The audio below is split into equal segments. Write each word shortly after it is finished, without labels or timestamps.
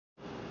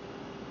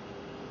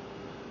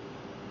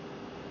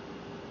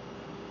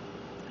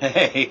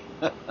Hey.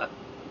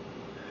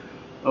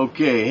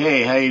 Okay,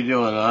 hey, how you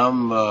doing?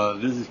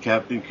 This is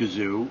Captain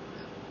Kazoo.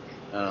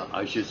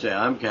 I should say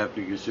I'm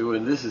Captain Kazoo,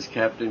 and this is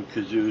Captain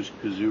Kazoo's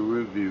Kazoo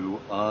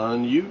Review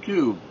on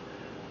YouTube.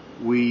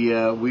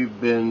 We've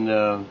been,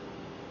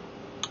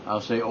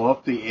 I'll say,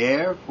 off the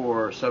air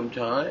for some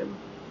time,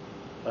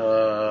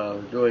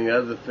 doing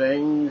other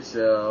things,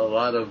 a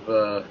lot of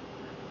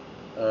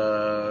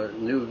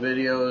new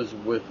videos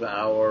with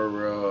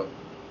our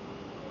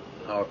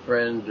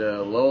friend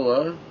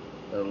Lola,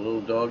 a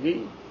little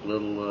doggy,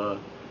 little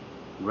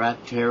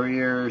rat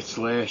terrier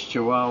slash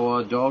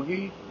chihuahua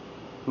doggy,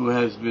 who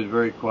has been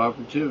very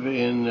cooperative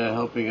in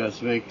helping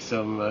us make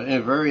some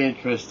very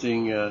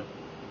interesting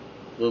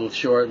little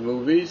short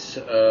movies.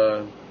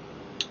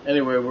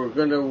 Anyway, we're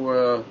going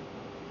to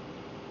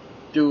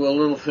do a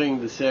little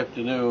thing this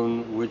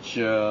afternoon, which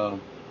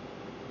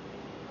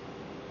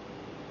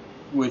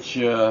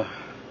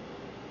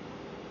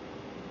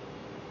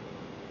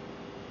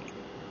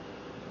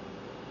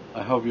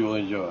I hope you'll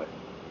enjoy.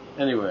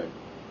 Anyway,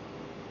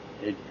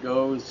 it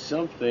goes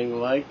something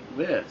like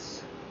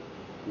this.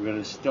 We're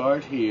going to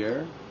start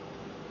here.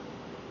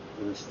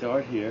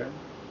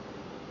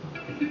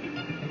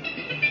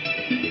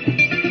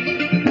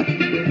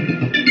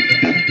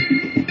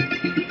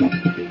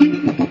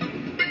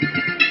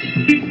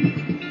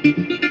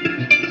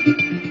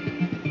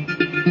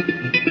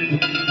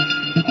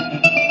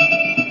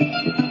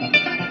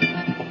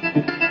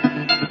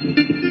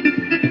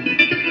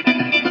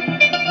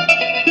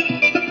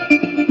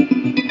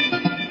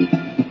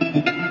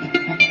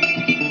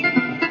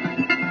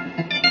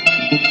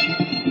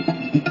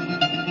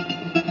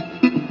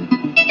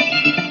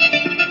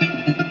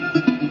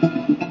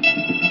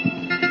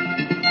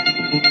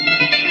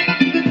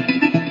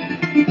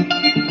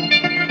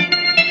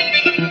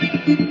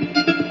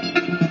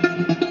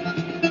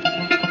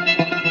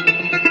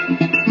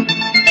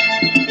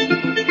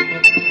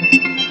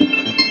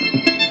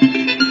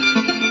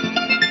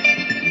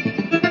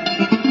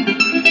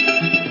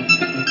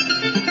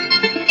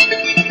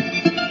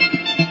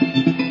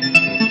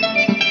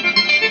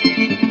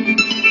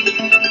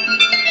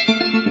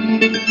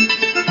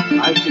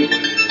 I see what it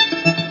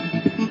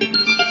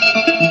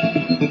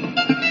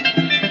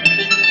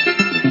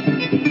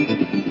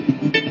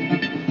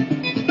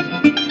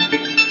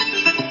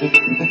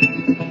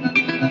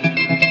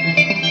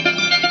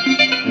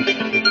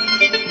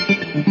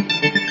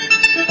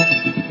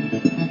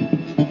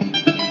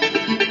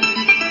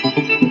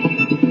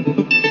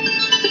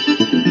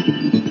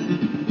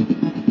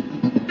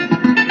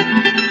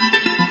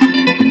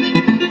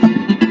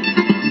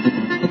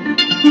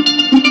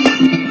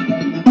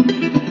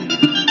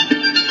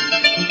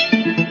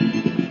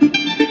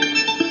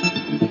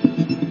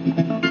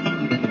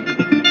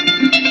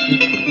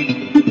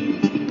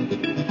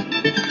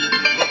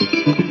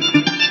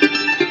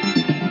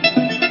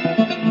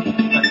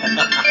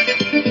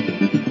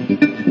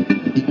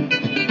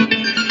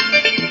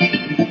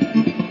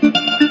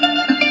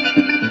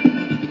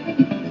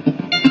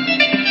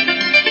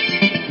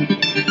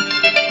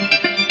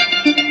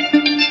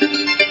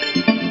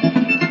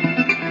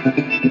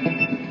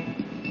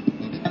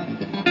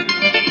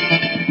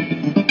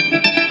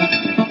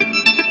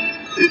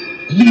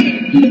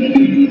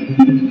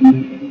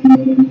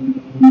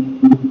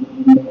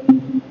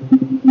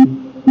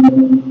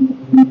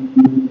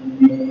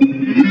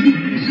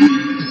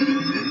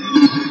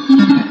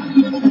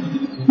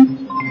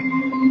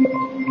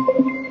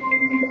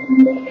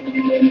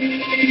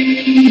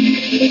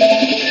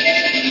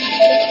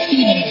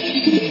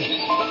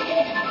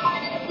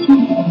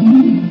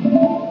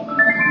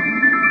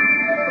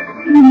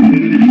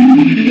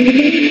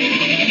is.